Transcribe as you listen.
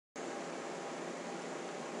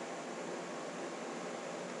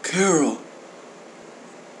Carol.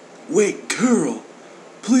 Wait, Carol.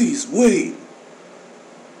 Please, wait.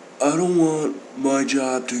 I don't want my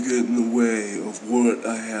job to get in the way of what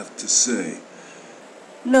I have to say.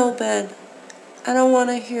 No, Ben. I don't want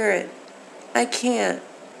to hear it. I can't.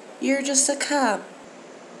 You're just a cop.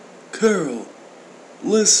 Carol,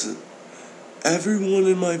 listen. Everyone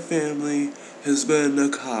in my family has been a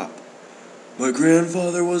cop. My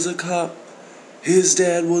grandfather was a cop. His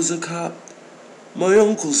dad was a cop. My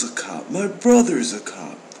uncle's a cop. My brother's a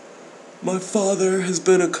cop. My father has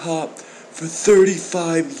been a cop for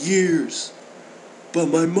 35 years. But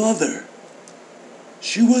my mother,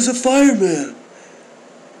 she was a fireman.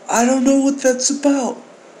 I don't know what that's about.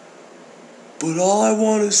 But all I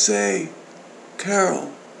want to say,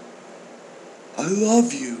 Carol, I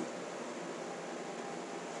love you.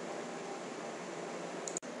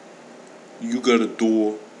 You got a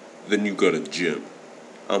door, then you got a gym.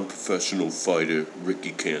 I'm professional fighter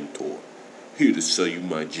Ricky Cantor, here to sell you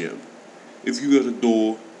my gym. If you got a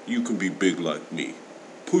door, you can be big like me.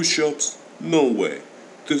 Push-ups? No way.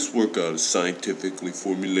 This workout is scientifically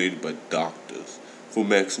formulated by doctors for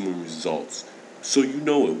maximum results, so you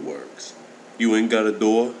know it works. You ain't got a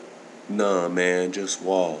door? Nah, man, just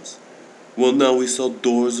walls. Well, now we sell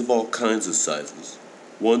doors of all kinds of sizes.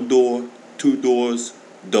 1 door, 2 doors,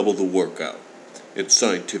 double the workout. It's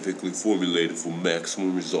scientifically formulated for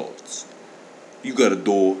maximum results. You got a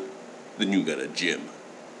door, then you got a gym.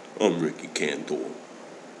 I'm Ricky Cantor.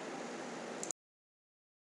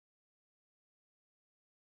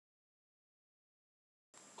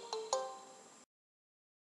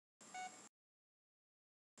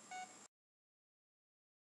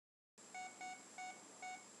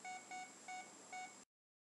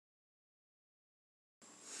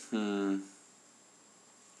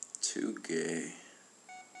 Too gay.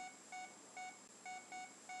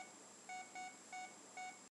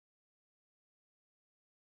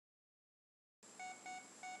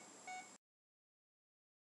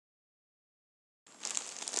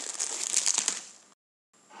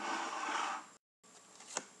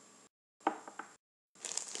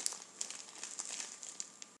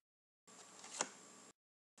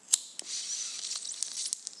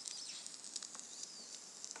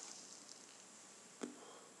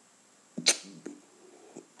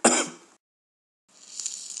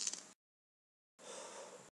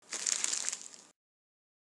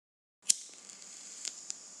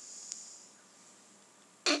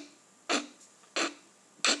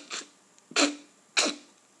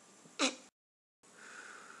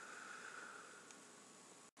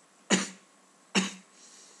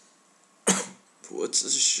 What's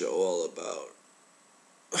this show all about?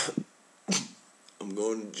 I'm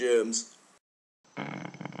going to gyms.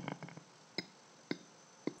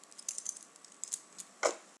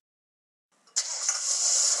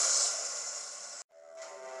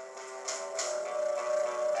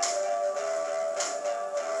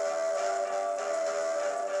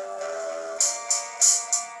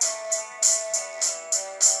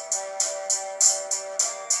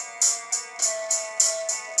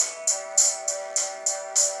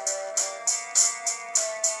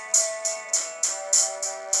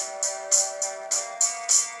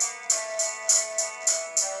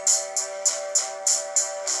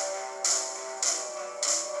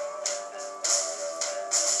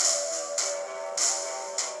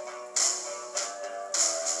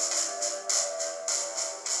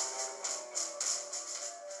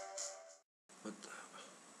 What the?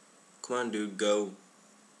 Come on, dude, go.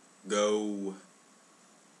 Go.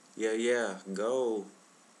 Yeah, go.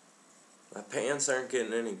 My pants aren't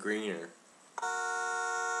getting any greener.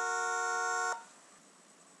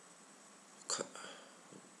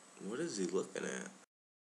 What is he looking at?